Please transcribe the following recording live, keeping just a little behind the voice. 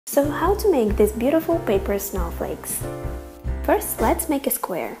So how to make these beautiful paper snowflakes? First, let's make a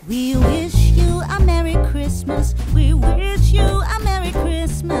square. We wish you a Merry Christmas. We wish you a Merry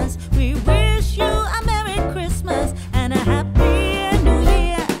Christmas. We wish you a Merry Christmas and a Happy New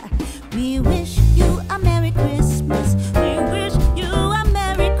Year. We wish you a Merry Christmas. We wish you a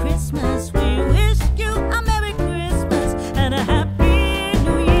Merry Christmas. We wish you a Merry Christmas and a Happy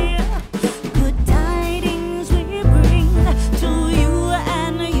New Year. Good tidings we bring to you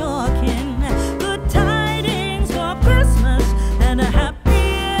and your kin. Good tidings for Christmas and a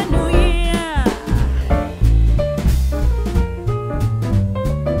Happy New Year.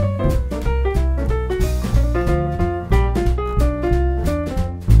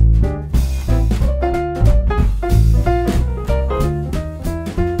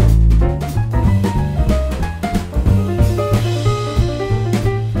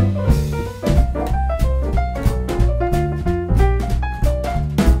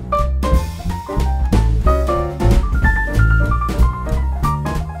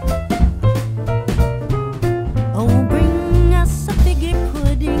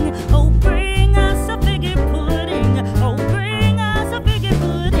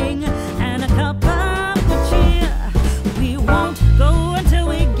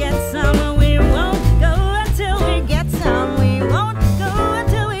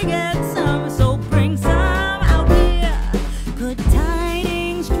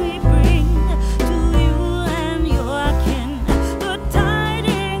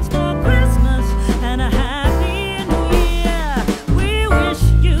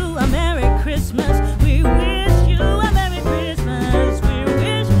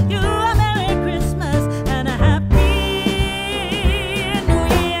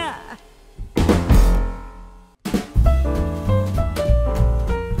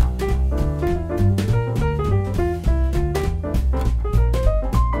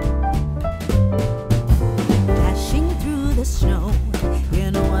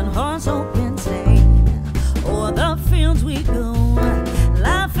 We go,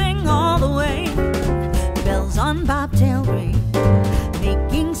 laughing all the way. Bells on bobtail ring,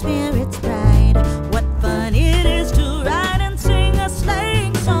 making spirits bright. What fun it is to ride and sing a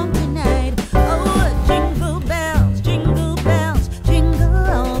sleighing song tonight. Oh, jingle bells, jingle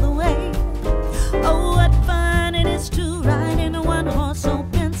all the way. Oh, what fun it is to ride in a one-horse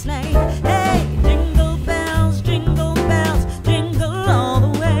open sleigh. Hey, jingle bells, jingle all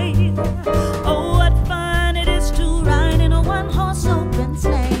the way. Oh, what fun it is to ride in a one-horse open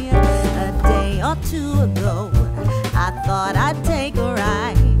sleigh. A day or two ago, I thought I'd take a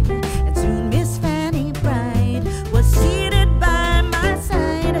ride, and soon Miss Fanny Bride was seated by my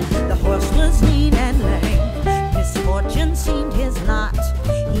side. The horse was lean and lame, misfortune seemed his lot.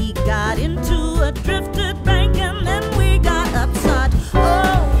 He got into a drifted bank and then we got upset.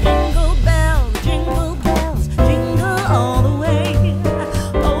 Oh, jingle bells, jingle all the way.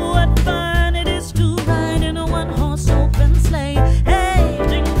 Oh, what fun it is to ride in a one-horse open sleigh. Hey,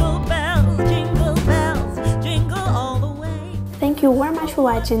 jingle bells, jingle all the way. Thank you very much for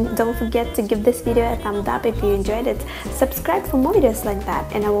watching. Don't forget to give this video a thumbs up if you enjoyed it. Subscribe for more videos like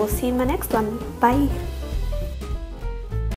that, and I will see you in my next one. Bye!